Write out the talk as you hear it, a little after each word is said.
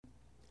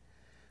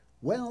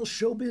Well,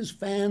 showbiz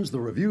fans,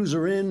 the reviews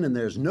are in, and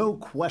there's no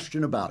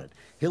question about it.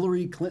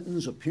 Hillary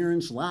Clinton's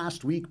appearance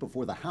last week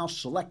before the House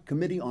Select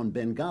Committee on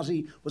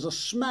Benghazi was a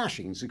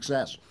smashing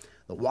success.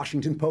 The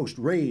Washington Post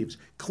raves,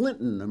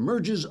 Clinton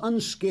emerges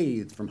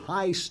unscathed from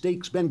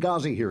high-stakes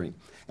Benghazi hearing.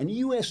 And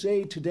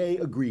USA Today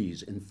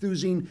agrees,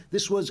 enthusing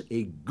this was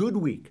a good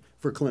week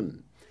for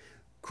Clinton.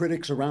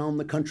 Critics around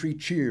the country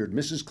cheered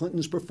Mrs.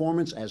 Clinton's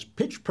performance as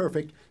pitch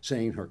perfect,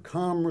 saying her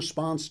calm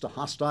response to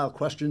hostile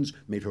questions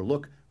made her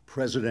look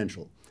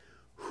presidential.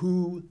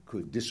 Who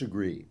could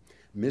disagree?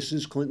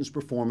 Mrs. Clinton's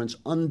performance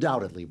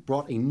undoubtedly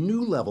brought a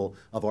new level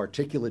of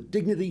articulate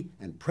dignity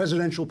and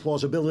presidential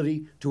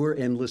plausibility to her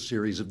endless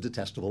series of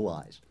detestable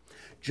lies.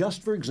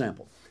 Just for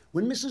example,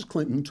 when Mrs.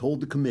 Clinton told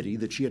the committee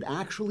that she had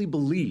actually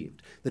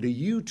believed that a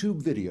YouTube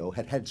video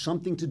had had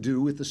something to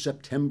do with the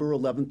September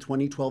 11,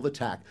 2012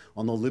 attack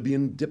on the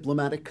Libyan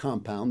diplomatic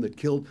compound that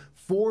killed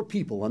 4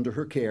 people under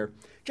her care,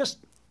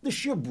 just the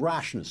sheer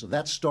brashness of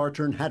that star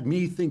turn had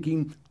me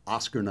thinking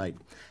Oscar night.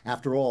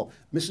 After all,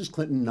 Mrs.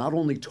 Clinton not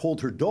only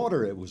told her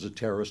daughter it was a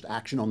terrorist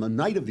action on the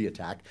night of the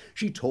attack,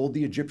 she told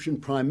the Egyptian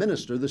Prime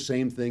Minister the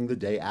same thing the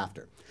day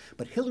after.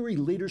 But Hillary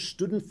later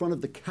stood in front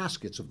of the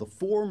caskets of the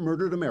 4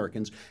 murdered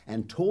Americans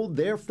and told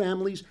their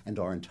families and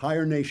our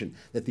entire nation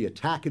that the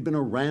attack had been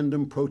a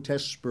random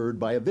protest spurred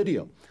by a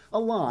video, a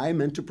lie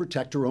meant to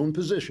protect her own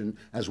position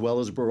as well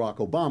as Barack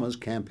Obama's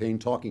campaign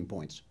talking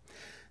points.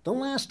 The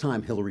last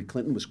time Hillary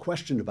Clinton was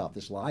questioned about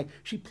this lie,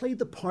 she played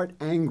the part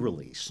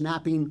angrily,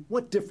 snapping,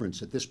 "What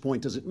difference at this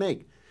point does it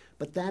make?"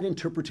 But that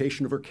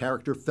interpretation of her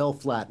character fell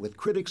flat with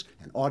critics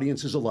and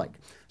audiences alike.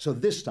 So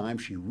this time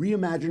she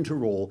reimagined her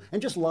role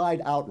and just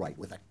lied outright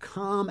with a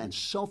calm and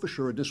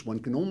self-assuredness one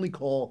can only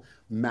call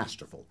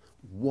masterful.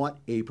 What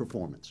a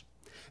performance.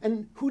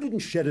 And who didn't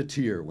shed a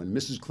tear when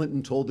Mrs.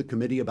 Clinton told the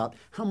committee about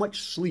how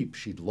much sleep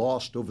she'd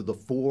lost over the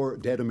 4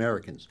 dead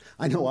Americans?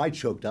 I know I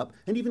choked up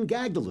and even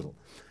gagged a little.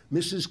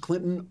 Mrs.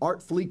 Clinton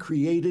artfully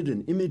created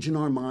an image in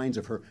our minds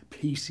of her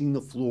pacing the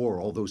floor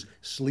all those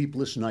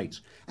sleepless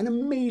nights. An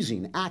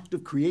amazing act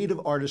of creative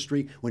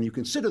artistry when you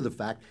consider the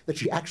fact that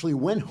she actually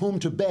went home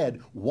to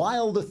bed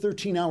while the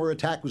 13-hour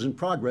attack was in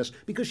progress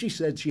because she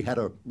said she had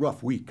a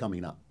rough week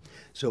coming up.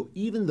 So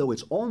even though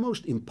it's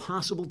almost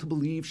impossible to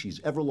believe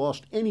she's ever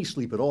lost any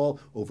sleep at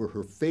all over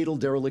her fatal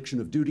dereliction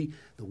of duty,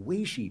 the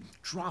way she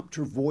dropped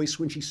her voice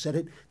when she said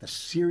it, the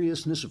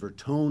seriousness of her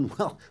tone,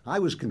 well, I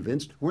was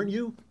convinced, weren't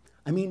you?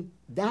 I mean,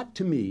 that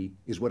to me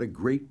is what a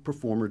great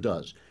performer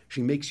does.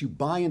 She makes you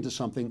buy into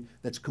something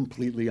that's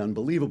completely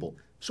unbelievable.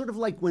 Sort of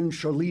like when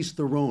Charlize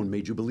Theron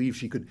made you believe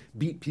she could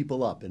beat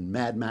people up in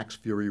Mad Max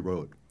Fury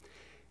Road.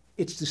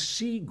 It's to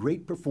see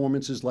great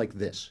performances like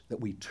this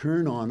that we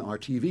turn on our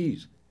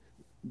TVs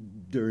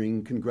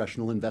during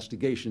congressional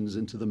investigations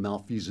into the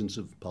malfeasance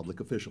of public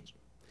officials.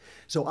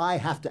 So I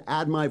have to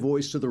add my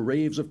voice to the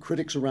raves of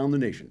critics around the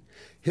nation.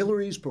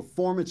 Hillary's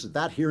performance at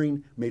that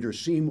hearing made her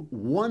seem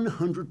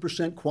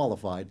 100%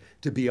 qualified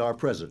to be our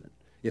president,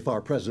 if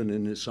our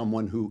president is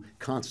someone who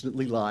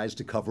constantly lies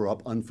to cover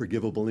up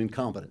unforgivable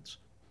incompetence,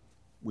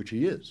 which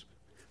he is.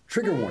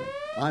 Trigger warning,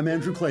 I'm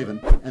Andrew Klavan,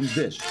 and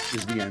this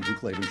is The Andrew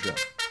Klavan Show.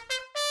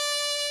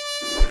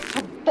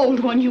 A bold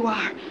one you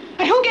are.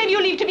 And who gave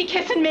you leave to be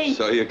kissing me?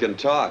 So you can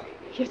talk.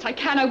 Yes, I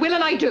can, I will,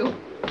 and I do.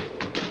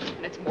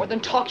 And it's more than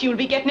talk you'll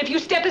be getting if you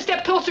step a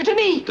step closer to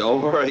me.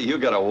 Don't worry, you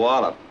got a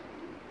wallop.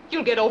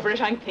 You'll get over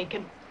it, I'm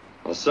thinking.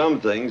 Well, some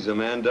things a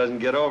man doesn't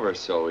get over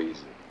so easy.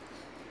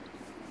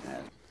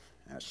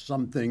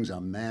 Some things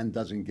a man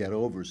doesn't get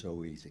over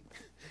so easy.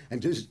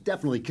 And just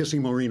definitely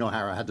kissing Maureen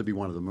O'Hara had to be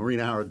one of them. Maureen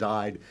O'Hara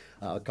died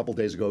a couple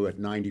days ago at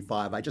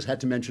 95. I just had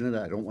to mention it.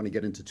 I don't want to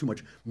get into too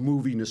much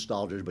movie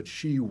nostalgia, but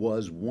she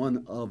was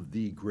one of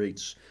the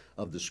greats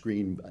of the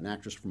screen, an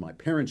actress from my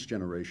parents'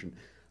 generation.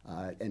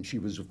 And she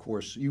was, of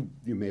course, you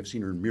may have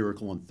seen her in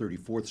Miracle on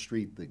 34th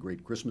Street, the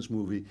great Christmas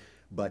movie,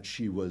 but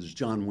she was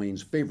John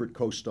Wayne's favorite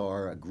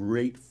co-star, a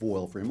great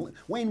foil for him.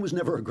 Wayne was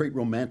never a great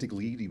romantic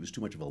lead. He was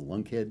too much of a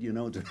lunkhead,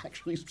 to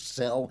actually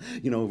sell,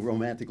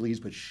 romantic leads,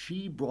 but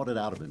she brought it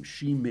out of him.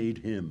 She made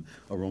him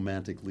a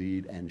romantic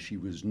lead, and she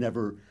was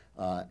never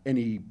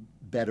any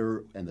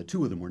better, and the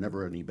two of them were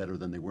never any better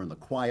than they were in The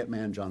Quiet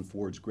Man, John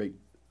Ford's great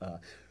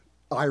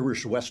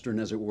Irish Western,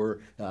 as it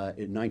were,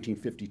 in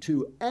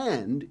 1952.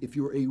 And if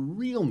you're a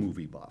real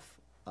movie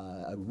buff,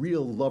 a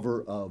real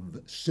lover of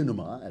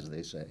cinema, as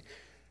they say,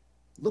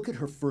 look at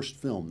her first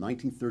film,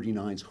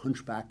 1939's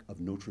Hunchback of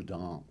Notre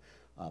Dame,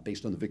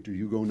 based on the Victor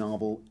Hugo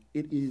novel.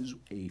 It is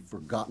a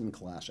forgotten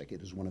classic.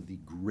 It is one of the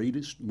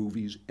greatest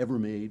movies ever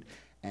made,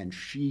 and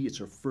it's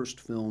her first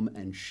film,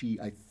 and she,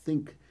 I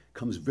think,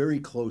 comes very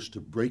close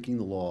to breaking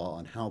the law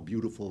on how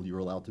beautiful you're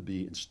allowed to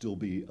be and still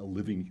be a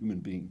living human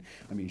being.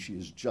 I mean, she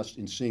is just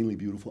insanely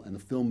beautiful, and the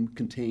film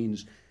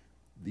contains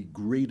the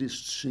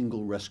greatest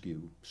single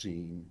rescue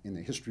scene in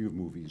the history of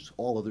movies.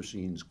 All other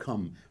scenes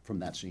come from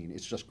that scene.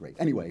 It's just great.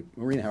 Anyway,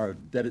 Maureen O'Hara,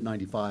 dead at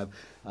 95,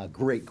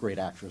 great, great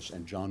actress,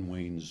 and John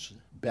Wayne's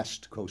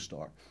best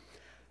co-star.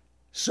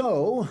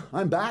 So,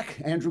 I'm back,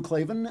 Andrew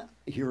Clavin,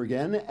 here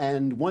again,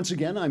 and once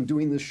again, I'm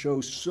doing this show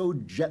so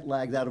jet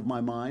lagged out of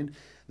my mind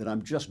that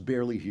I'm just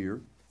barely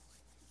here.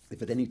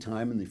 If at any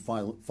time in the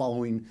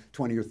following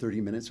 20 or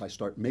 30 minutes I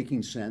start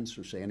making sense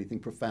or say anything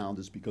profound,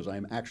 it's because I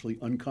am actually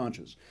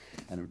unconscious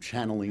and I'm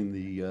channeling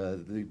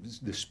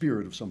the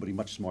spirit of somebody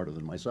much smarter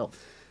than myself.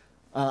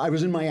 I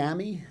was in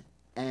Miami.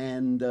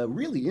 And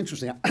really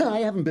interesting. I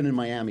haven't been in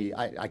Miami.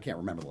 I can't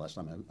remember the last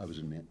time I was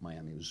in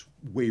Miami. It was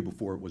way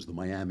before it was the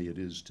Miami it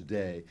is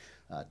today.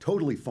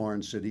 Totally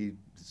foreign city.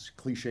 It's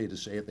cliche to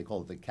say it. They call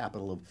it the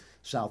capital of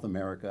South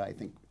America. I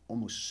think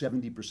almost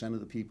 70% of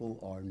the people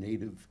are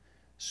native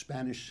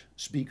Spanish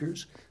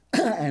speakers.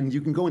 And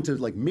you can go into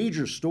like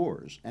major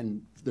stores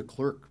and the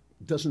clerk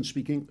doesn't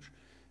speak English.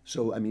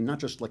 So, I mean, not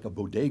just like a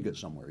bodega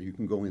somewhere. You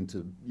can go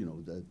into,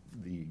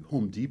 the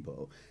Home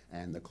Depot,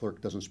 and the clerk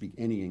doesn't speak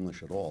any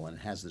English at all, and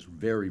it has this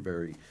very,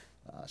 very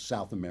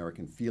South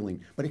American feeling.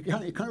 But it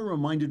kind of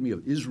reminded me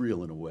of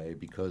Israel in a way,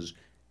 because,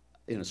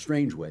 in a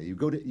strange way, you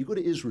go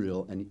to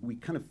Israel, and we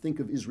kind of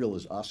think of Israel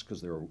as us because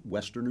they're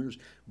Westerners.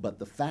 But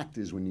the fact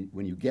is,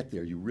 when you get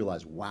there, you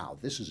realize, wow,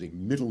 this is a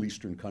Middle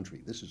Eastern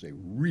country. This is a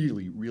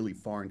really, really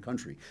foreign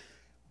country.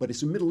 But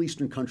it's a Middle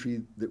Eastern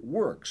country that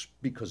works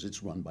because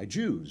it's run by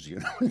Jews.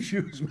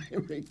 Jews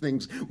make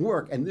things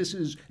work. And this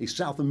is a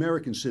South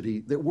American city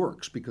that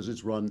works because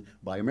it's run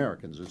by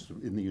Americans. It's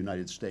in the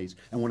United States.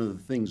 And one of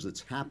the things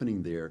that's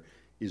happening there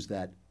is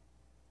that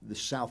the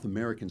South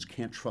Americans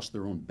can't trust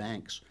their own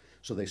banks,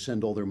 so they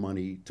send all their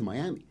money to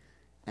Miami.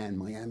 And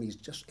Miami's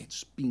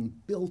it's being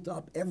built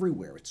up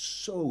everywhere.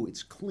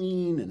 It's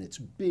clean and it's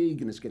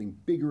big and it's getting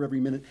bigger every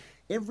minute.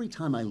 Every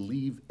time I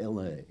leave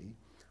LA,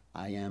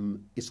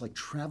 it's like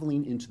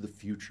traveling into the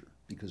future,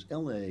 because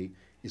LA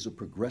is a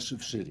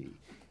progressive city.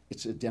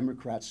 It's a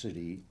Democrat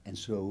city, and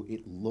so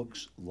it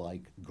looks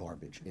like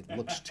garbage. It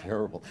looks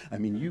terrible. I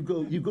mean, you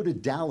go to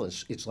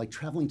Dallas, it's like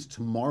traveling to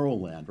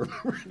Tomorrowland.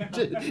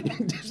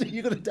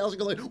 You go to Dallas, you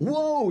go like,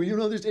 whoa,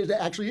 it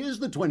actually is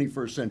the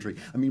 21st century.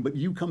 I mean, but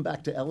you come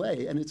back to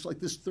LA, and it's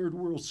like this third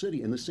world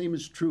city, and the same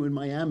is true in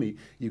Miami.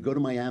 You go to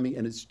Miami,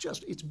 and it's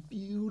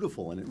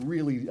beautiful, and it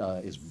really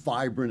is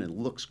vibrant and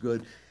looks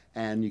good.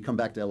 And you come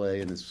back to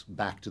LA and it's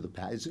back to the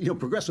past.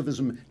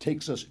 Progressivism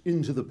takes us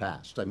into the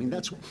past. I mean,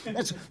 that's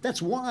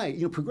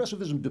why,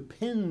 progressivism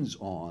depends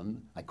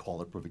on, I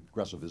call it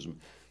progressivism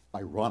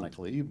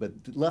ironically, but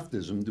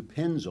leftism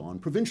depends on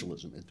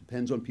provincialism. It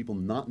depends on people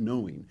not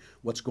knowing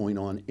what's going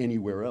on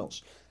anywhere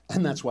else.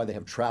 And that's why they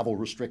have travel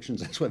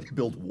restrictions. That's why they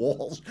build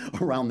walls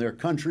around their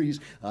countries.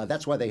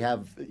 That's why they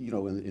have,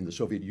 in the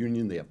Soviet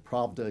Union, they have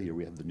Pravda. Here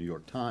we have the New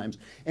York Times.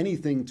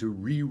 Anything to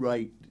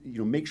rewrite,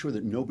 make sure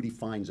that nobody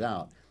finds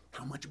out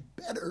how much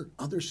better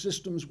other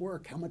systems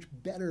work, how much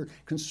better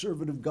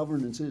conservative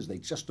governance is. They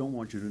just don't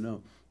want you to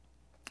know.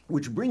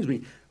 Which brings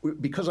me,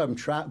 because I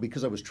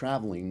was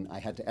traveling, I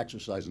had to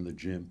exercise in the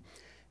gym.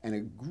 And a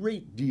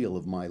great deal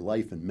of my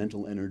life and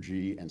mental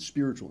energy and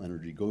spiritual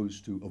energy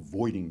goes to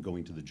avoiding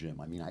going to the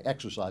gym. I mean, I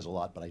exercise a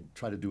lot, but I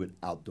try to do it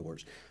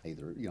outdoors. I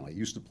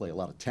used to play a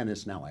lot of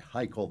tennis, now I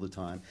hike all the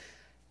time.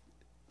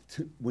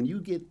 When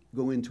you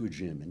go into a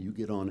gym and you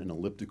get on an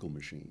elliptical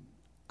machine,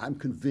 I'm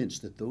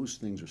convinced that those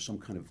things are some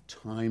kind of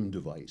time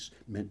device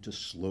meant to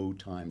slow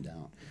time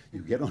down.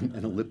 You get on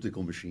an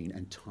elliptical machine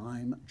and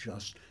time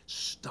just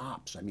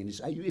stops. I mean,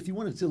 if you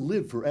wanted to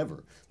live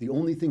forever, the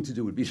only thing to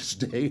do would be to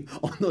stay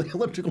on the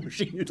elliptical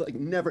machine. You'd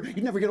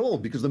never get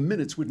old because the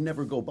minutes would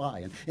never go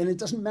by. And it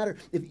doesn't matter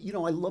if,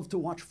 I love to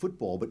watch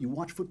football, but you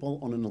watch football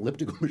on an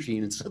elliptical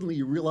machine and suddenly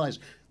you realize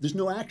there's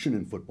no action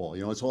in football.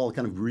 It's all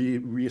kind of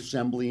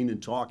reassembling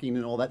and talking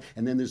and all that.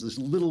 And then there's this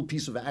little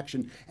piece of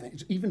action,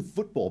 and even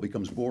football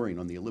becomes boring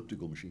on the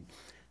elliptical machine.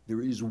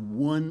 There is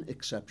one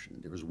exception.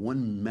 There is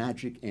one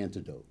magic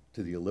antidote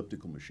to the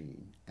elliptical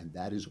machine, and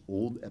that is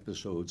old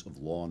episodes of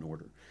Law and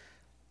Order.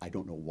 I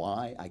don't know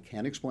why. I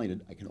can't explain it.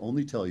 I can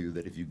only tell you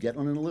that if you get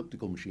on an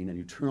elliptical machine and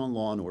you turn on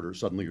Law and Order,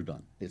 suddenly you're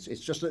done. It's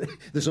just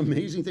this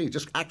amazing thing. It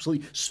just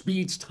actually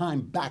speeds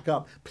time back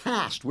up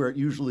past where it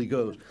usually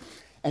goes.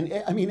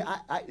 And I mean,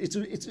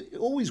 it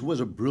always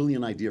was a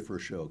brilliant idea for a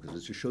show, because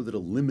it's a show that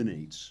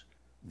eliminates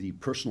the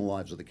personal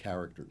lives of the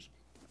characters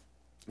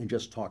and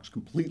just talks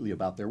completely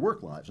about their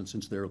work lives. And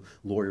since they're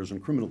lawyers in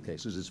criminal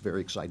cases, it's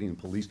very exciting. And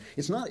police,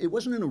 it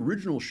wasn't an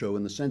original show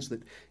in the sense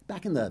that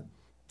back in the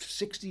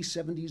 60s,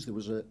 70s, there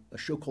was a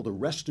show called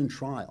Arrest and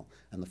Trial.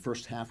 And the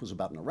first half was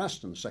about an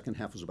arrest and the second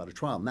half was about a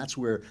trial. And that's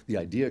where the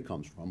idea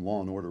comes from.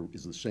 Law and Order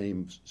is the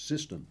same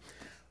system.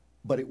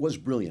 But it was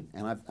brilliant.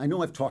 And I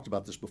know I've talked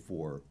about this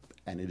before,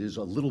 and it is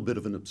a little bit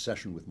of an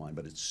obsession with mine,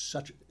 but it's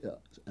such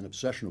an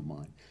obsession of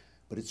mine.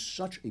 But it's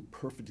such a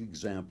perfect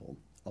example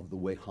of the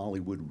way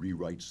Hollywood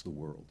rewrites the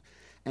world.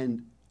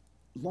 And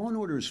Law and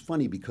Order is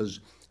funny because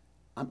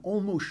I'm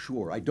almost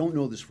sure, I don't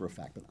know this for a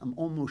fact, but I'm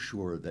almost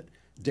sure that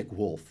Dick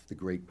Wolf, the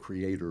great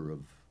creator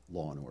of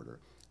Law and Order,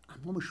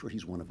 I'm almost sure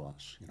he's one of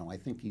us. I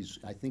think he's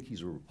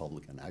a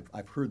Republican.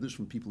 I've heard this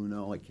from people who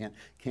know. I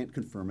can't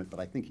confirm it,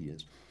 but I think he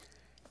is.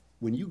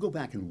 When you go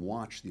back and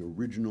watch the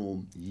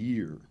original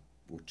year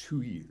or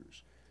 2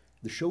 years,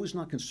 The show is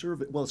not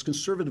conservative. Well, it's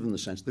conservative in the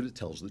sense that it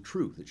tells the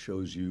truth. It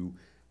shows you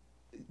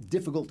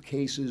difficult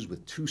cases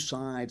with two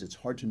sides. It's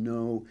hard to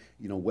know,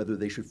 whether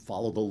they should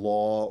follow the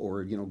law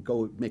or,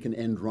 go make an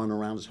end run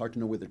around. It's hard to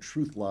know where the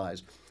truth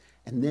lies.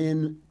 And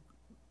then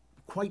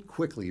quite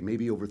quickly,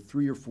 maybe over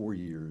 3 or 4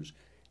 years,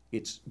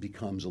 it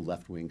becomes a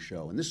left-wing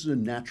show. And this is a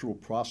natural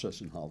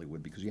process in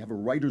Hollywood because you have a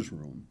writer's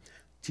room.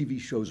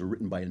 TV shows are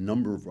written by a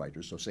number of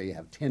writers. So say you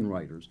have 10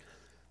 writers.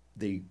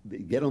 They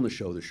get on the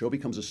show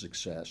becomes a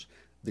success.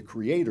 The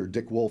creator,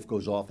 Dick Wolf,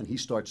 goes off and he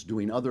starts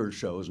doing other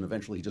shows, and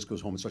eventually he just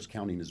goes home and starts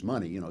counting his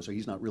money, so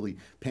he's not really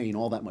paying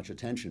all that much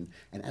attention.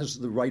 And as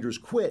the writers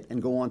quit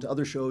and go on to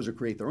other shows or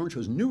create their own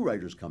shows, new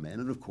writers come in,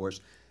 and of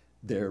course,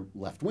 they're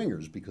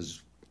left-wingers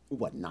because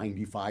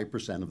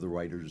 95% of the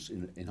writers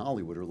in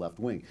Hollywood are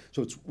left-wing.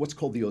 So it's what's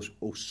called the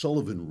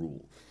O'Sullivan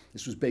rule.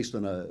 This was based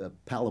on a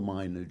pal of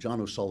mine,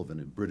 John O'Sullivan,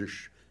 a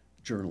British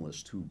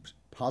journalist, who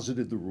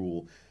posited the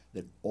rule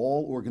that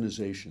all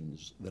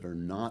organizations that are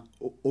not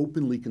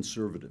openly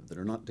conservative, that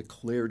are not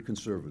declared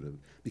conservative,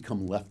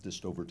 become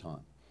leftist over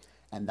time.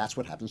 And that's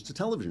what happens to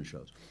television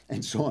shows.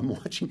 And so I'm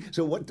watching,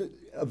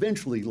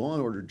 eventually Law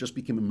and Order just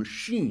became a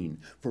machine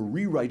for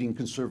rewriting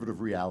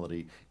conservative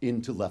reality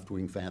into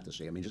left-wing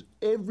fantasy. I mean, just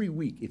every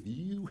week, if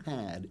you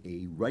had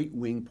a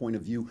right-wing point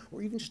of view,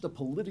 or even just a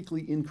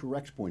politically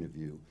incorrect point of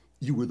view,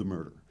 you were the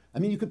murderer. I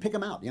mean, you could pick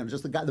him out.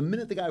 Just the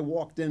minute the guy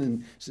walked in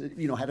and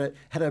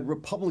had a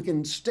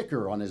Republican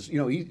sticker on his,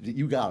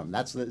 you got him.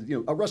 That's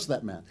arrest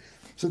that man.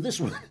 So this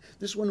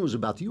one was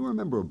about. Do you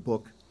remember a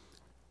book?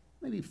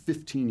 Maybe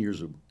 15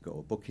 years ago,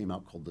 a book came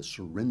out called The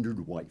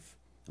Surrendered Wife.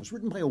 It was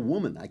written by a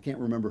woman. I can't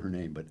remember her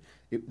name, but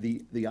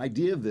the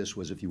idea of this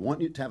was if you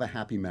want to have a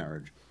happy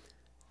marriage,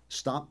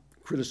 stop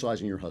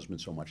criticizing your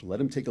husband so much.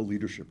 Let him take a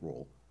leadership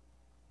role.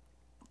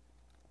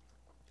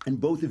 And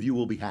both of you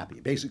will be happy.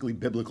 Basically,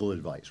 biblical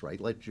advice,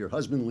 right? Let your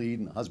husband lead,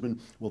 and the husband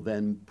will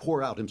then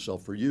pour out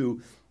himself for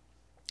you.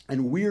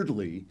 And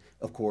weirdly,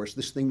 of course,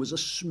 this thing was a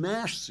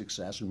smash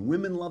success, and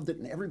women loved it,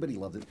 and everybody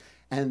loved it.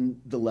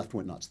 And the left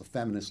went nuts. The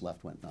feminist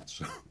left went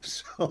nuts.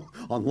 So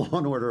on Law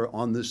and Order,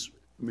 on this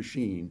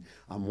machine,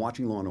 I'm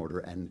watching Law and Order,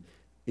 and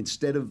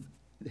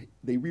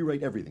they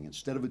rewrite everything.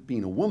 Instead of it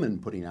being a woman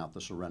putting out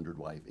the surrendered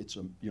wife, it's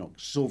a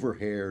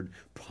silver-haired,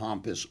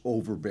 pompous,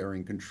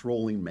 overbearing,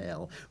 controlling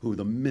male who,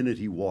 the minute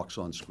he walks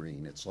on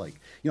screen, it's like,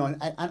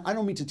 I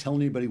don't mean to tell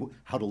anybody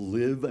how to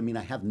live. I mean,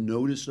 I have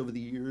noticed over the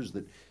years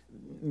that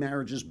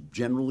marriages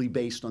generally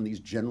based on these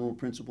general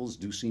principles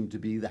do seem to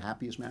be the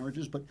happiest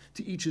marriages, but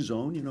to each his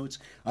own.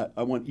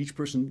 I want each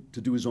person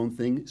to do his own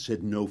thing.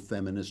 Said no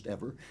feminist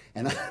ever,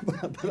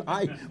 but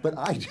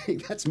I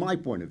think that's my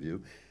point of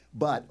view.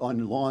 But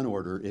on Law and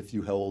Order, if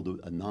you hold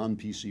a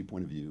non-PC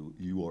point of view,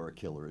 you are a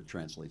killer. It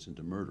translates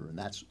into murder, and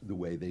that's the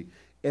way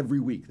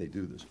every week they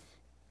do this.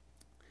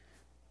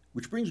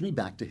 Which brings me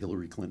back to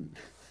Hillary Clinton.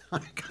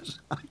 Because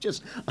I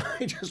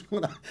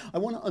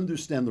want to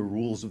understand the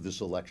rules of this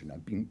election. I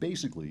mean,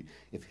 basically,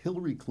 if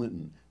Hillary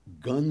Clinton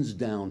guns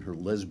down her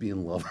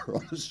lesbian lover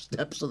on the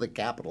steps of the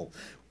Capitol,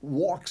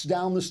 walks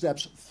down the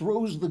steps,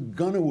 throws the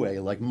gun away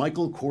like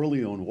Michael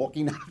Corleone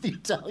walking out of the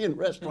Italian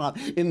restaurant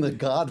in The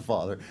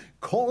Godfather,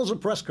 calls a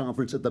press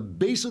conference at the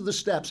base of the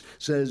steps,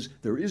 says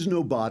there is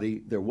no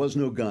body, there was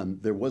no gun,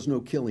 there was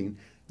no killing,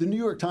 the New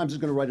York Times is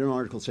going to write an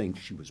article saying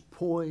she was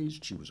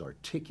poised, she was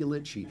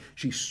articulate,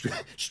 she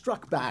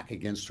struck back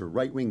against her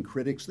right-wing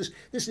critics.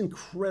 This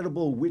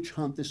incredible witch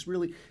hunt,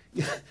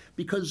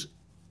 because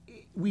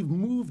we've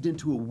moved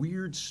into a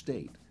weird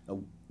state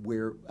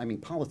where,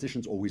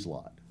 politicians always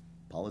lied.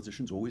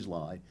 Politicians always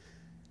lie.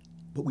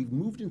 But we've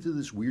moved into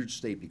this weird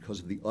state because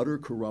of the utter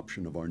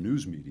corruption of our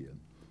news media,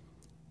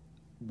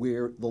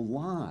 where the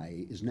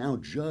lie is now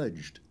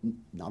judged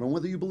not on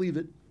whether you believe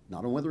it,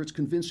 not on whether it's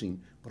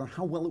convincing, but on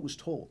how well it was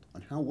told,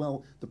 on how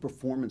well the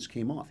performance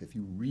came off. If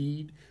you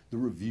read the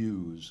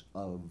reviews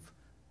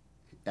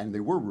and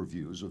there were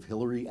reviews of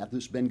Hillary at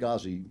this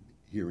Benghazi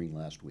hearing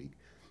last week,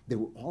 they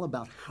were all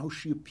about how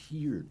she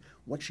appeared,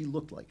 what she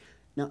looked like.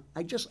 Now,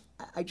 I just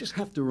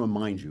have to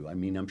remind you,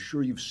 I'm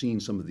sure you've seen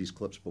some of these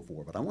clips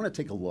before, but I want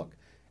to take a look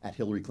at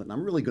Hillary Clinton.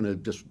 I'm really going to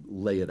just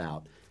lay it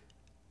out.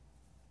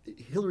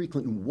 Hillary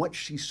Clinton, what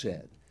she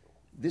said,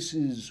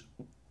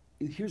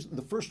 here's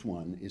the first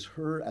one is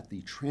her at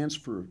the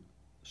transfer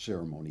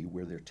ceremony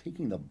where they're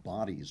taking the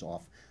bodies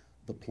off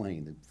the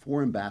plane. The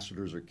 4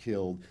 ambassadors are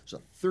killed. It's a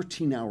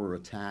 13-hour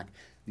attack.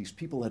 These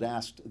people had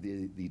asked,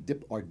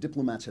 our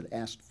diplomats had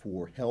asked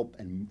for help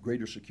and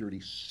greater security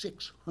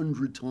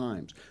 600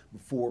 times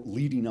before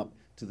leading up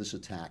to this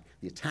attack.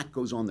 The attack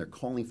goes on. They're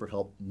calling for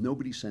help.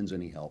 Nobody sends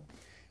any help.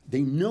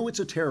 They know it's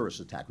a terrorist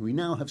attack. We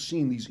now have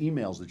seen these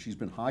emails that she's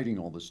been hiding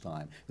all this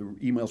time. The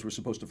emails we're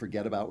supposed to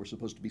forget about, we're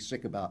supposed to be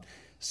sick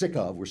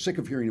of. We're sick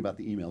of hearing about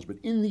the emails. But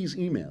in these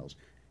emails,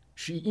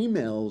 she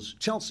emails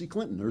Chelsea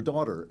Clinton, her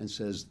daughter, and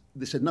says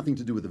this had nothing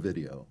to do with the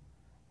video.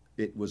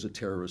 It was a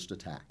terrorist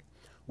attack,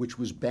 which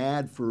was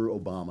bad for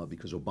Obama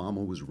because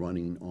Obama was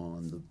running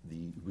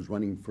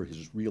for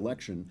his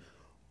reelection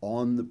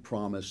on the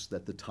promise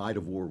that the tide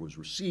of war was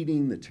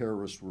receding, the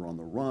terrorists were on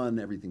the run,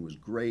 everything was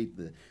great.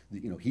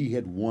 He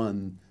had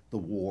won the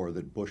war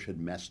that Bush had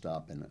messed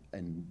up,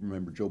 and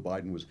remember, Joe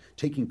Biden was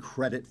taking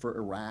credit for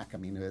Iraq. I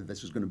mean,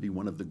 this is going to be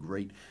one of the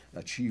great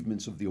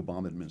achievements of the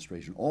Obama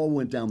administration. All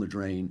went down the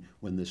drain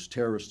when this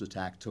terrorist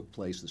attack took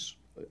place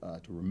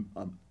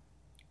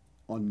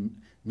on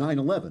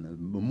 9/11, a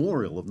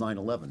memorial of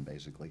 9/11,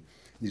 basically.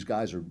 These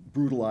guys are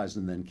brutalized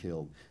and then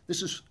killed.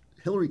 This is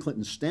Hillary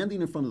Clinton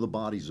standing in front of the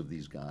bodies of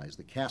these guys,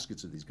 the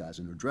caskets of these guys,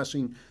 and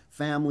addressing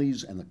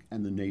families and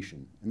the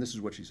nation. And this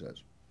is what she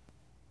says.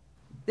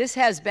 This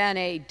has been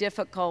a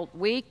difficult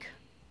week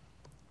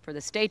for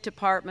the State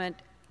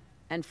Department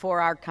and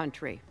for our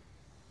country.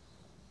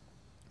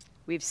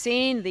 We've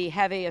seen the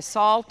heavy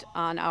assault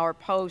on our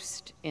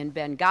post in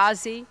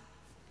Benghazi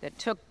that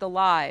took the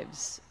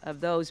lives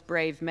of those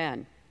brave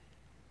men.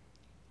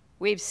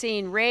 We've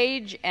seen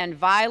rage and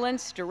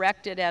violence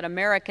directed at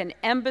American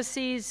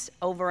embassies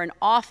over an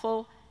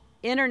awful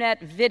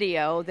internet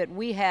video that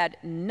we had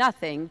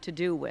nothing to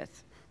do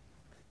with.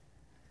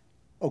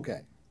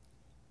 Okay.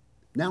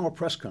 Now a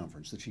press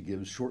conference that she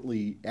gives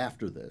shortly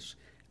after this.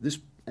 This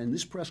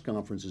press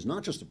conference is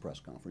not just a press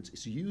conference.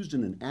 It's used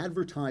in an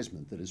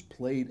advertisement that is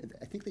played.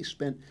 I think they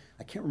spent,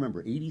 I can't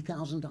remember,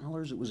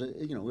 $80,000. It was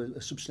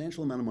a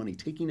substantial amount of money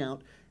taking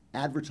out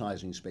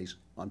advertising space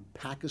on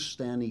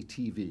Pakistani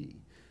TV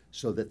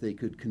so that they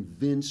could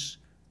convince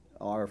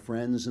our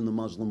friends in the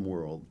Muslim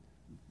world.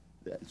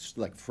 It's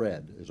like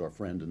Fred is our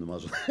friend in the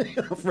Muslim,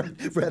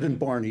 Fred and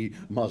Barney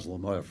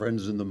Muslim, our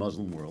friends in the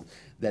Muslim world,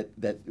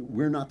 that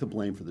we're not to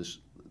blame for this.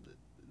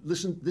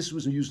 Listen, this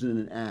was used in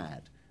an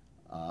ad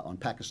on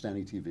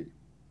Pakistani TV.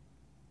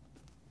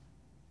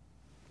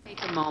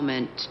 Take a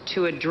moment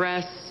to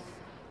address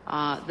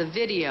the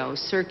video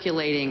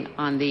circulating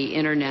on the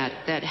internet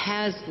that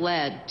has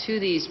led to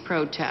these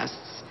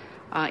protests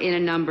in a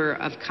number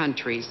of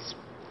countries.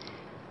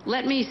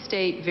 Let me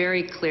state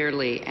very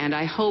clearly, and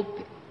I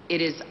hope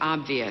it is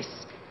obvious,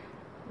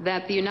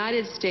 that the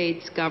United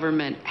States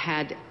government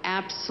had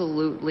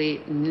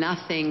absolutely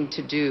nothing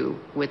to do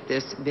with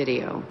this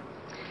video.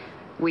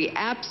 We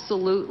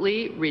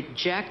absolutely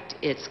reject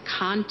its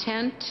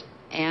content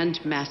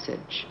and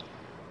message.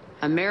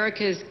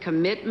 America's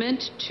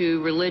commitment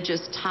to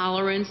religious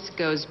tolerance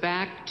goes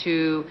back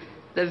to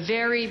the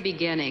very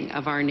beginning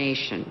of our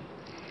nation.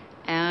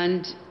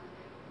 And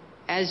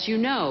as you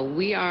know,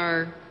 we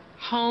are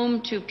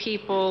home to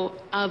people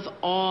of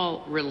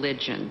all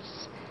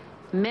religions,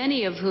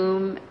 many of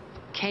whom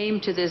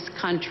came to this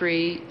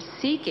country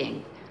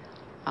seeking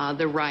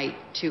the right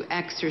to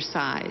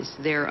exercise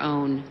their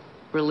own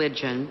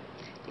religion,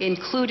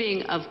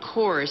 including, of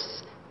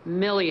course,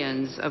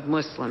 millions of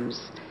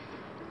Muslims.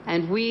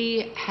 And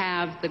we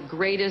have the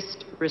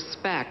greatest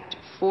respect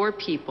for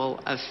people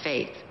of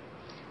faith.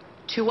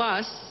 To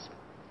us,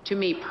 to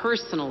me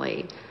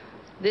personally,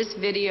 this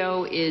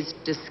video is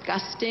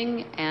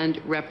disgusting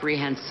and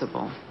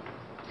reprehensible.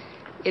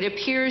 It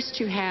appears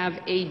to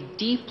have a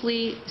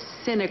deeply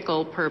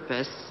cynical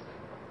purpose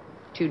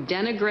to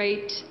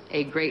denigrate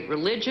a great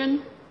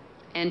religion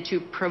and to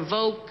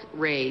provoke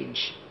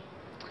rage.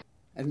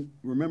 And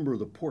remember,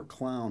 the poor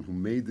clown who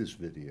made this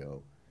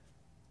video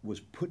was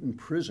put in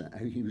prison. I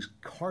mean, he was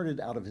carted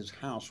out of his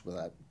house with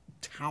a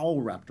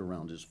towel wrapped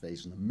around his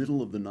face in the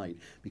middle of the night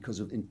because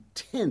of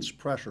intense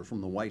pressure from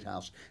the White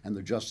House and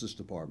the Justice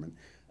Department.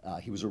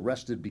 He was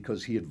arrested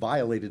because he had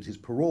violated his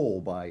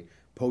parole by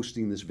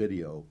posting this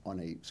video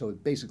so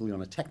basically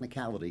on a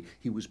technicality,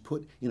 he was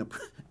put in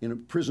a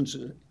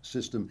prison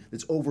system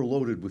that's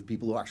overloaded with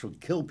people who actually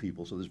kill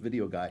people. So this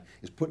video guy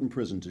is put in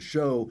prison to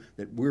show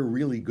that we're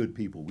really good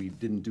people. We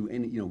didn't do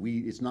any,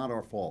 it's not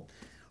our fault.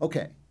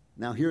 Okay,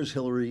 now here's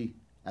Hillary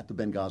at the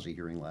Benghazi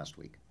hearing last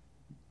week.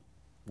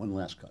 One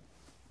last cut.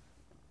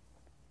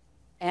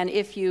 And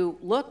if you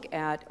look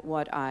at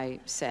what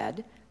I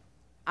said,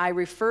 I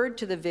referred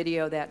to the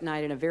video that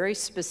night in a very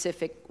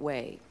specific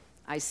way.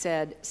 I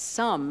said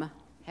some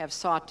have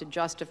sought to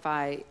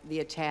justify the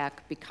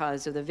attack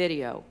because of the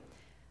video.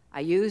 I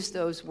used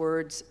those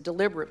words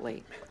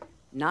deliberately,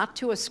 not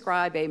to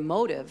ascribe a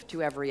motive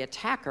to every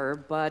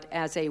attacker, but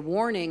as a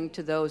warning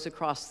to those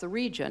across the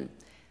region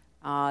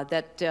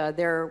that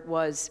there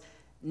was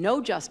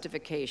no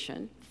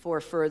justification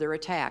for further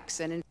attacks.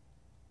 And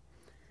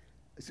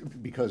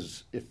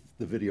because if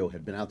the video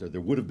had been out there,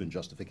 there would have been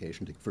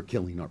justification for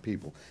killing our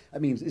people. I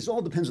mean, this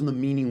all depends on the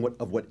meaning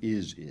of what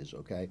is,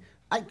 okay?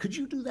 Could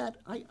you do that?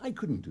 I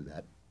couldn't do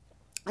that.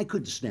 I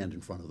couldn't stand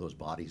in front of those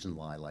bodies and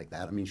lie like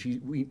that. I mean, she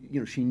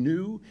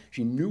knew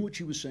what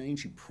she was saying.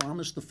 She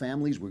promised the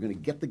families, we're going to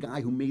get the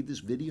guy who made this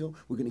video.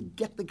 We're going to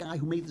get the guy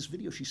who made this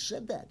video. She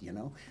said that,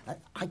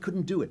 I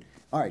couldn't do it.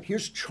 All right,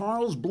 here's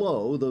Charles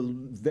Blow, the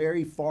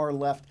very far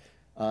left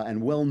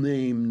and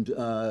well-named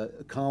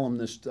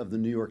columnist of the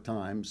New York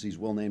Times. He's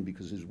well-named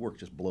because his work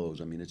just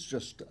blows. I mean, it's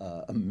just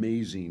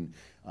amazing.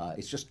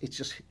 It's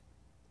just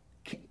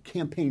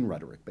campaign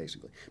rhetoric,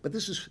 basically. But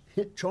this is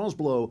Charles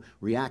Blow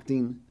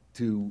reacting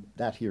to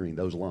that hearing,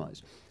 those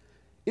lies.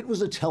 It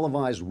was a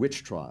televised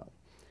witch trial.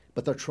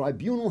 But the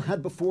tribunal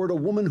had before it a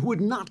woman who would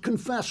not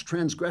confess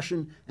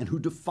transgression and who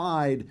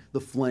defied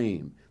the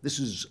flame. This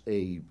is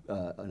in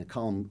a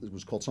column that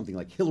was called something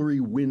like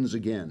Hillary Wins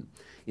Again.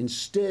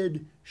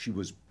 Instead, she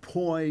was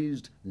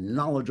poised,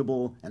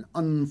 knowledgeable, and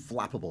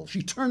unflappable.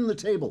 She turned the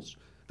tables.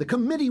 The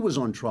committee was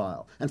on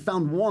trial and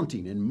found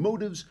wanting in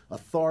motives,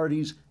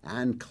 authorities,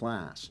 and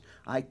class.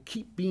 I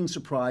keep being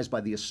surprised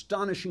by the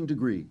astonishing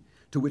degree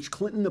to which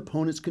Clinton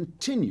opponents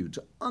continue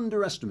to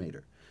underestimate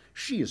her.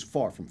 She is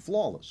far from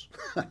flawless.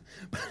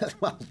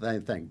 Well,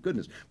 thank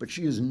goodness. But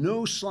she is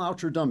no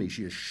slouch or dummy.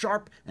 She is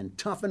sharp and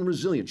tough and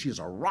resilient. She is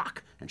a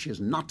rock, and she is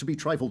not to be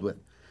trifled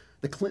with.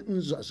 The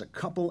Clintons, as a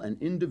couple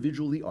and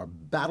individually, are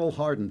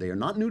battle-hardened. They are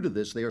not new to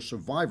this. They are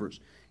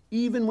survivors.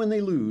 Even when they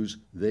lose,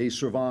 they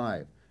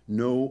survive.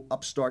 No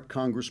upstart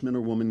congressman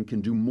or woman can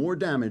do more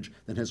damage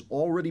than has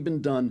already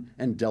been done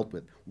and dealt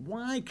with.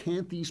 Why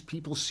can't these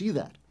people see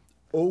that?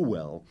 Oh,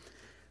 well.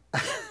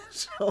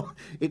 So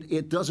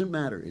it doesn't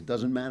matter. It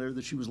doesn't matter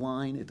that she was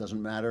lying. It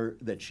doesn't matter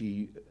that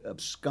she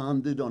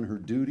absconded on her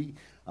duty.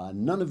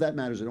 None of that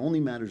matters. It only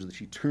matters that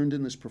she turned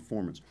in this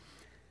performance.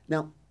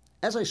 Now,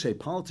 as I say,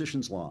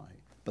 politicians lie.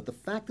 But the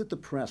fact that the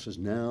press has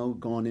now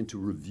gone into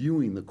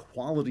reviewing the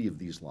quality of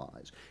these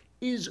lies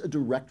is a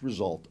direct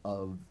result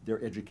of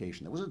their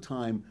education. There was a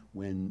time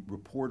when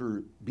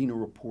being a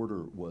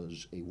reporter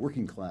was a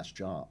working class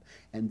job.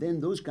 And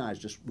then those guys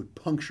just would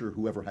puncture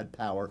whoever had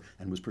power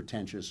and was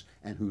pretentious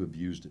and who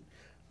abused it.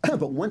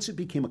 But once it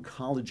became a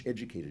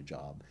college-educated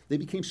job, they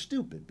became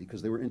stupid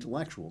because they were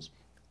intellectuals.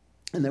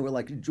 And they were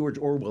like George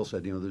Orwell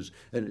said, there's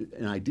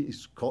an idea,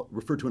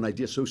 referred to an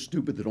idea so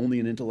stupid that only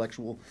an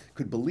intellectual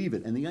could believe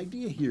it. And the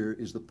idea here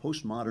is the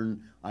postmodern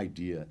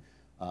idea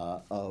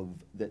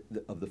of the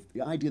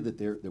idea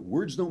that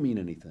words don't mean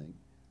anything.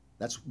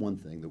 That's one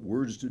thing, that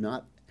words do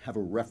not have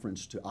a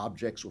reference to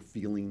objects or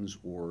feelings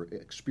or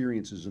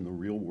experiences in the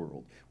real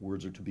world.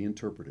 Words are to be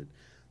interpreted.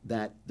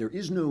 That there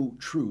is no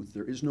truth,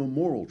 there is no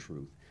moral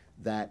truth,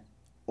 that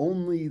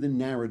only the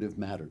narrative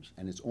matters,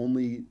 and it's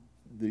only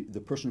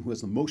the person who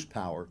has the most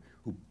power,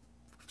 who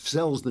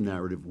sells the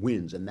narrative,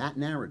 wins, and that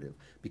narrative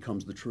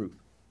becomes the truth.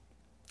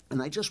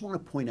 And I just want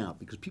to point out,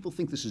 because people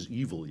think this is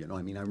evil, I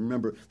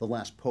remember the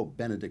last Pope,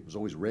 Benedict, was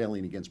always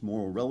railing against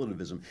moral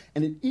relativism,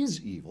 and it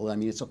is evil.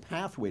 it's a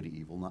pathway to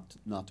evil,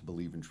 not to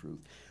believe in truth.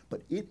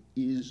 But it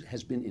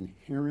has been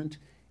inherent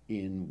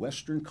in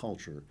Western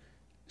culture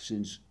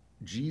since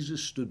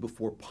Jesus stood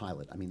before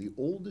Pilate. The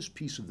oldest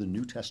piece of the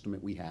New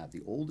Testament we have,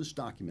 the oldest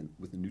document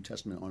with the New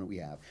Testament on it we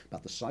have,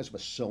 about the size of a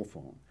cell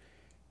phone,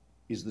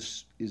 is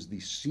the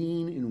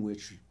scene in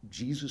which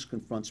Jesus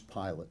confronts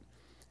Pilate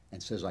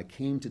and says, I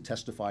came to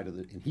testify to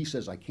and he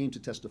says, I came to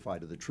testify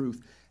to the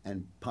truth.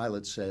 And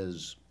Pilate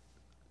says,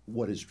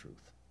 what is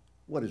truth?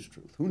 What is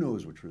truth? Who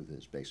knows what truth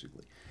is,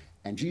 basically?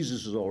 And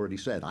Jesus has already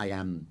said, I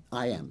am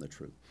the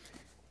truth.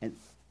 And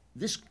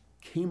this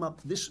came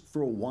up,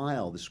 for a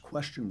while, this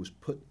question was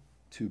put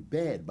to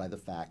bed by the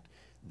fact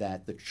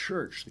that the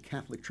church, the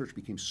Catholic Church,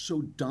 became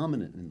so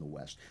dominant in the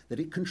West that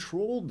it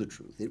controlled the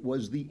truth. It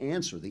was the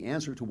answer. The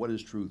answer to what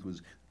is truth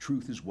was,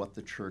 truth is what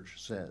the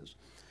church says.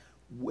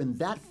 When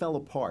that fell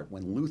apart,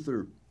 when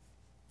Luther,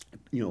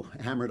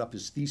 hammered up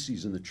his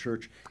theses in the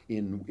church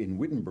in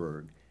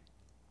Wittenberg,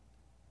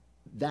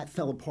 that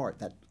fell apart,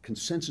 that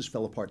consensus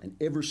fell apart, and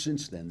ever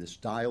since then, this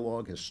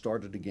dialogue has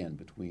started again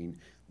between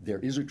there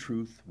is a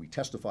truth, we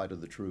testify to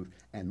the truth,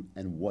 and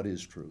what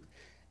is truth.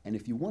 And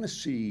if you want to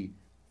see,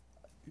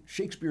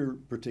 Shakespeare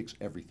predicts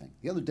everything.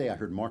 The other day I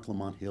heard Mark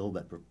Lamont Hill,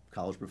 that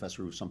college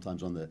professor who was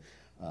sometimes on the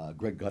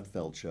Greg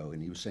Gutfeld show,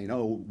 and he was saying,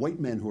 white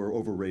men who are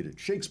overrated.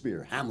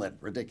 Shakespeare, Hamlet,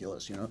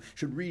 ridiculous, you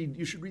should read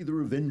the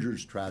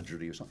Revenger's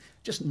Tragedy or something.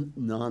 Just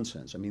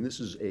nonsense. This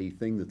is a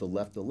thing that the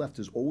left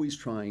is always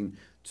trying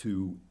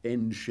to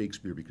end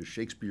Shakespeare, because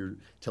Shakespeare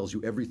tells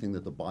you everything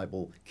that the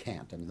Bible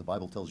can't. The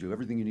Bible tells you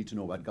everything you need to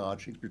know about God.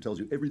 Shakespeare tells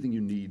you everything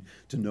you need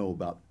to know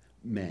about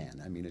man.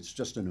 It's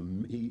just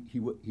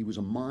he was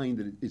a mind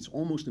that it's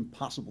almost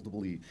impossible to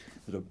believe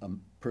that a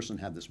person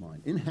had this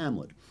mind. In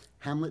Hamlet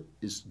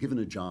is given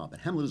a job,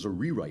 and Hamlet is a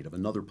rewrite of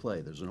another play.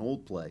 There's an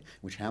old play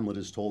in which Hamlet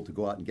is told to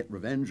go out and get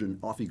revenge, and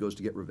off he goes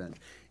to get revenge.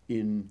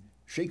 In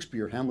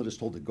Shakespeare, Hamlet is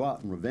told to go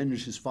out and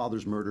revenge his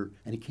father's murder,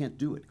 and he can't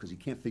do it because he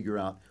can't figure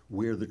out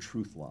where the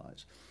truth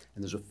lies.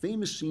 And there's a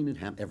famous scene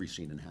in every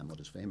scene in Hamlet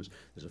is famous.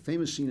 There's a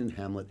famous scene in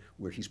Hamlet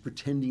where he's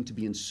pretending to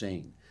be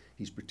insane.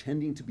 He's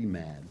pretending to be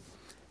mad.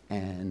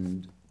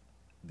 And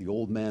the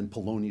old man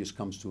Polonius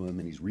comes to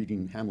him,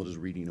 and Hamlet is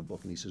reading a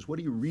book, and he says, what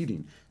are you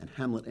reading? And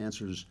Hamlet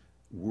answers,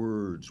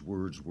 words,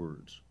 words,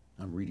 words.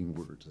 I'm reading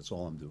words, that's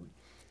all I'm doing.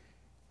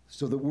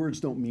 So the words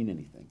don't mean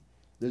anything.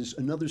 There's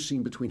another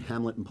scene between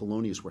Hamlet and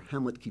Polonius where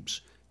Hamlet keeps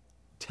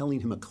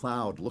telling him a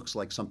cloud looks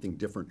like something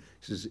different.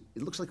 He says,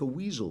 it looks like a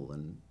weasel,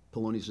 and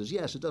Polonius says,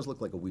 yes, it does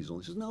look like a weasel.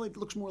 He says, no, it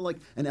looks more like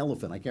an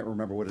elephant. I can't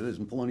remember what it is.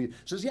 And Polonius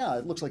says, yeah,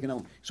 it looks like an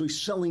elephant. So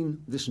he's selling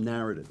this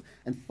narrative.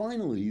 And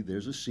finally,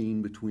 there's a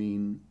scene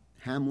between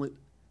Hamlet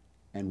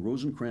and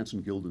Rosencrantz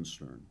and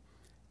Guildenstern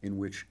in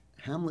which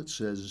Hamlet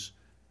says,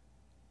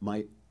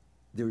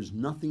 there's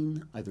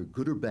nothing either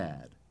good or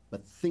bad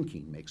but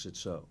thinking makes it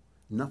so.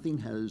 Nothing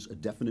has a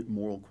definite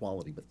moral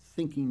quality, but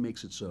thinking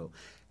makes it so.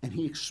 And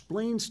he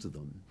explains to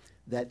them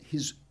that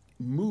his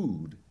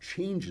mood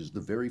changes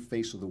the very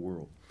face of the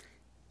world.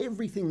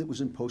 Everything that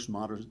was in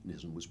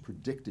postmodernism was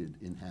predicted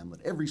in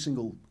Hamlet. Every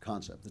single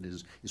concept that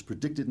is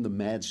predicted in the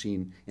mad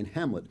scene in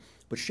Hamlet.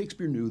 But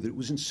Shakespeare knew that it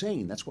was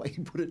insane. That's why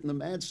he put it in the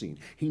mad scene.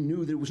 He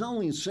knew that it was not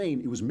only insane,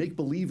 it was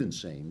make-believe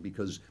insane,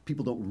 because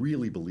people don't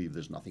really believe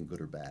there's nothing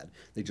good or bad.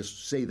 They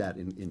just say that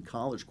in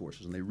college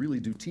courses, and they really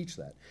do teach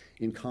that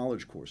in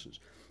college courses.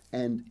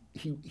 And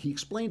he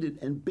explained it,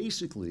 and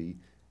basically,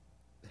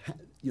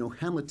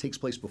 Hamlet takes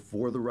place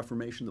before the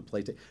Reformation, the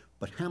play,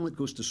 but Hamlet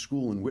goes to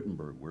school in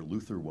Wittenberg, where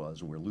Luther was,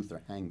 and where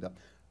Luther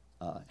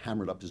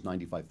hammered up his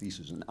 95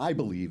 Theses. And I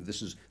believe,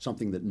 this is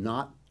something that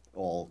not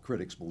all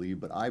critics believe,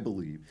 but I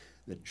believe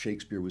that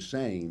Shakespeare was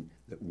saying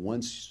that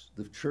once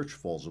the church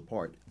falls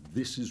apart,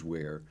 this is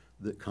where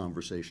the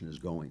conversation is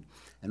going.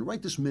 And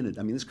right this minute,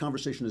 I mean, this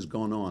conversation has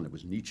gone on. It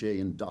was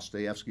Nietzsche and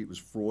Dostoevsky, it was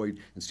Freud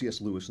and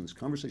C.S. Lewis, and this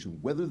conversation,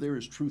 whether there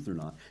is truth or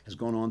not, has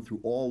gone on through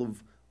all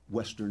of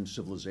Western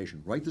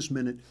civilization. Right this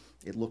minute,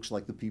 it looks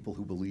like the people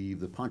who believe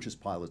the Pontius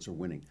Pilates are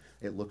winning.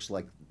 It looks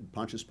like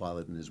Pontius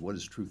Pilate and his what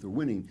is truth are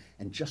winning,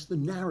 and just the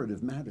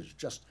narrative matters.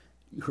 Just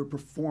her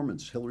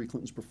performance, Hillary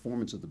Clinton's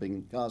performance at the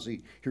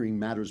Benghazi hearing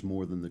matters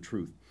more than the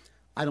truth.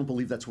 I don't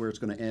believe that's where it's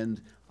going to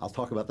end. I'll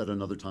talk about that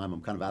another time.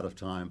 I'm kind of out of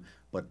time,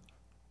 but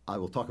I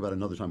will talk about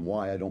another time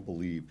why I don't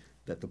believe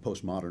that the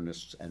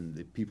postmodernists and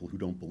the people who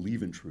don't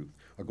believe in truth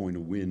are going to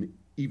win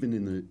even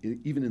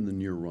in the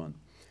near run.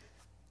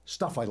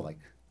 Stuff I like.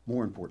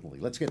 More importantly,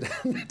 let's get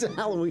to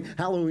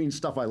Halloween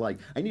stuff I like.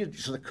 I need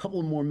just a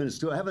couple more minutes.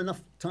 Do I have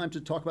enough time to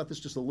talk about this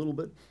just a little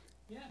bit?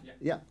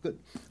 Yeah, good.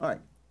 All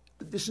right.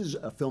 This is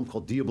a film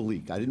called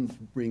Diabolique. I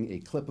didn't bring a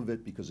clip of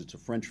it because it's a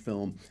French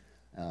film.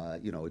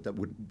 That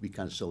would be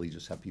kind of silly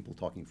just have people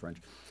talking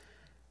French.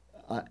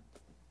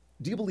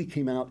 Diabolique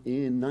came out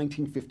in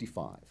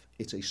 1955.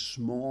 It's a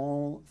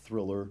small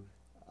thriller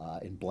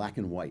in black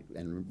and white.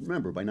 And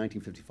remember, by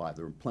 1955,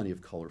 there were plenty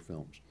of color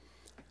films.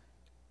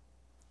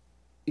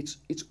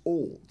 It's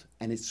old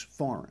and it's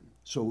foreign.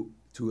 So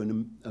to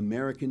an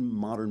American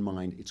modern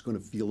mind, it's going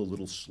to feel a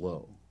little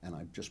slow. And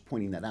I'm just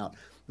pointing that out.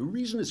 The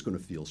reason it's going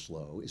to feel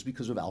slow is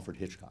because of Alfred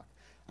Hitchcock.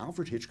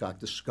 Alfred Hitchcock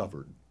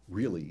discovered,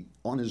 really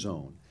on his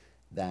own,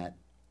 that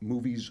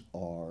movies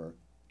are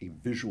a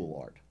visual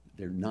art.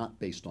 They're not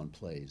based on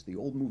plays. The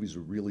old movies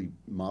are really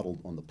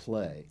modeled on the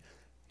play.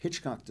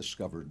 Hitchcock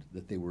discovered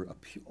that they were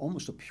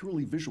almost a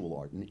purely visual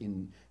art.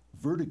 In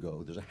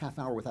Vertigo, there's a half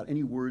hour without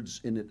any words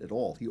in it at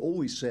all. He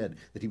always said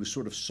that he was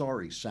sort of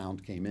sorry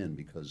sound came in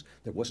because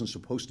there wasn't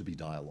supposed to be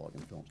dialogue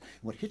in films.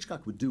 And what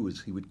Hitchcock would do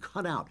is he would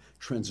cut out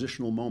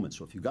transitional moments.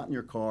 So if you got in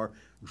your car,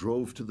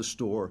 drove to the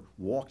store,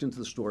 walked into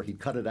the store, he'd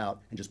cut it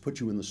out and just put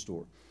you in the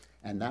store.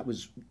 And that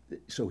was,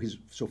 so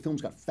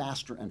films got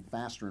faster and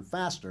faster and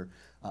faster.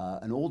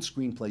 An old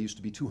screenplay used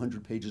to be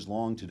 200 pages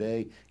long.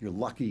 Today, you're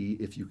lucky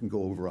if you can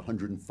go over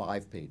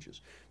 105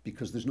 pages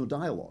because there's no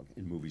dialogue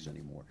in movies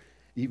anymore.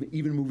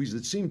 Even movies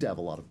that seem to have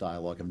a lot of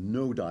dialogue have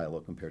no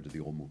dialogue compared to the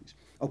old movies.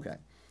 Okay,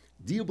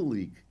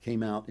 Diabolique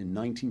came out in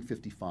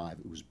 1955.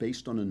 It was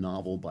based on a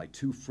novel by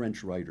two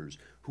French writers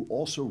who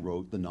also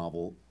wrote the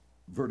novel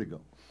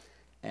Vertigo,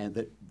 and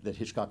that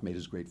Hitchcock made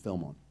his great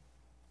film on.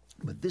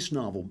 But this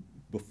novel,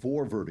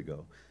 before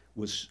Vertigo,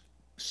 was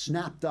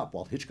snapped up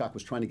while Hitchcock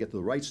was trying to get the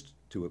rights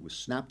to it, was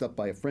snapped up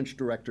by a French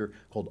director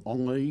called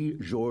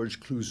Henri-Georges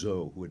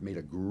Clouzot, who had made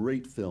a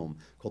great film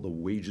called The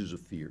Wages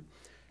of Fear.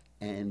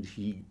 And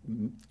he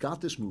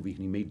got this movie and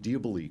he made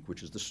Diabolique,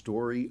 which is the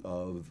story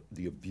of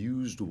the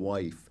abused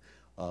wife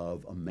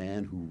of a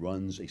man who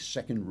runs a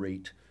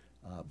second-rate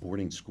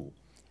boarding school.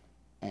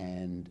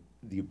 And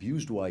the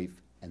abused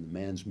wife and the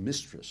man's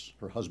mistress,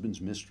 her husband's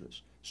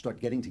mistress,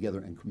 start getting together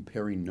and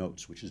comparing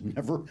notes, which is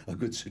never a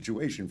good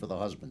situation for the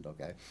husband,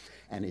 okay?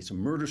 And it's a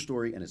murder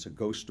story and it's a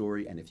ghost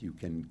story, and if you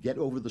can get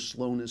over the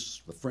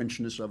slowness, the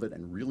Frenchness of it,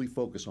 and really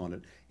focus on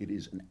it, it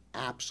is an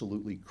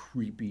absolutely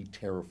creepy,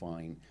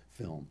 terrifying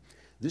film.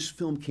 This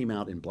film came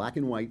out in black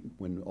and white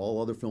when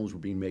all other films were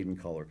being made in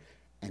color,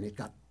 and it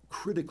got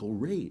critical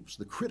raves.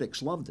 The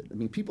critics loved it. I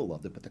mean, people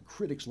loved it, but the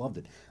critics loved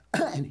it.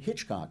 And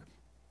Hitchcock,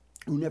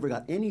 who never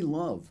got any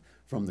love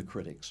from the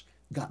critics,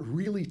 got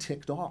really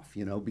ticked off,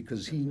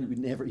 because he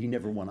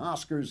never won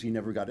Oscars, he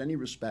never got any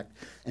respect.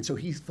 And so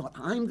he thought,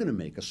 I'm going to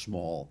make a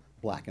small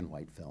black and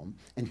white film,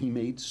 and he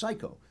made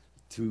Psycho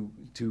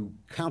to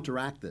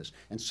counteract this.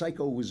 And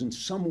Psycho was in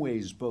some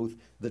ways both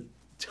the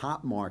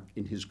top mark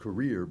in his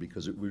career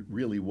because it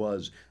really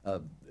was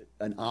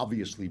an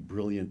obviously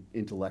brilliant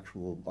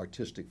intellectual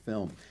artistic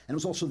film. And it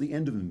was also the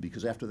end of him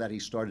because after that he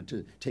started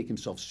to take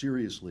himself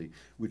seriously,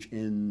 which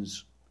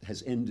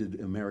has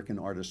ended American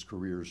artists'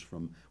 careers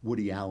from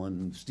Woody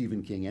Allen,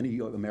 Stephen King, any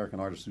American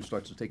artist who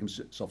starts to take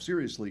himself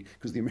seriously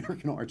because the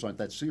American arts aren't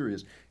that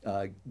serious,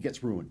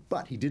 gets ruined.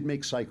 But he did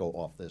make Psycho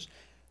off this.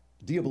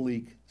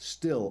 Diabolique,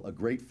 still a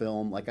great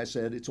film. Like I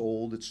said, it's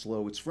old, it's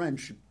slow, it's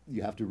French.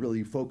 You have to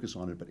really focus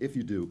on it, but if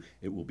you do,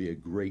 it will be a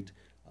great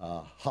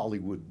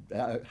Hollywood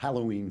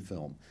Halloween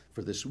film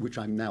for this, which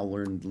I'm now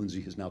learned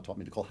Lindsay has now taught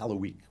me to call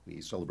Halloweek.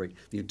 We celebrate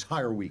the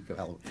entire week of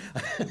Halloween.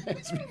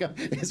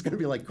 It's going to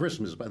be like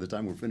Christmas by the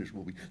time we're finished.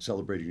 We'll be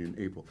celebrating in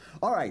April.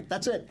 All right,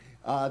 that's it.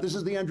 This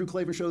is the Andrew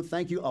Klaver Show.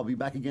 Thank you. I'll be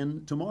back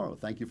again tomorrow.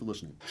 Thank you for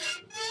listening.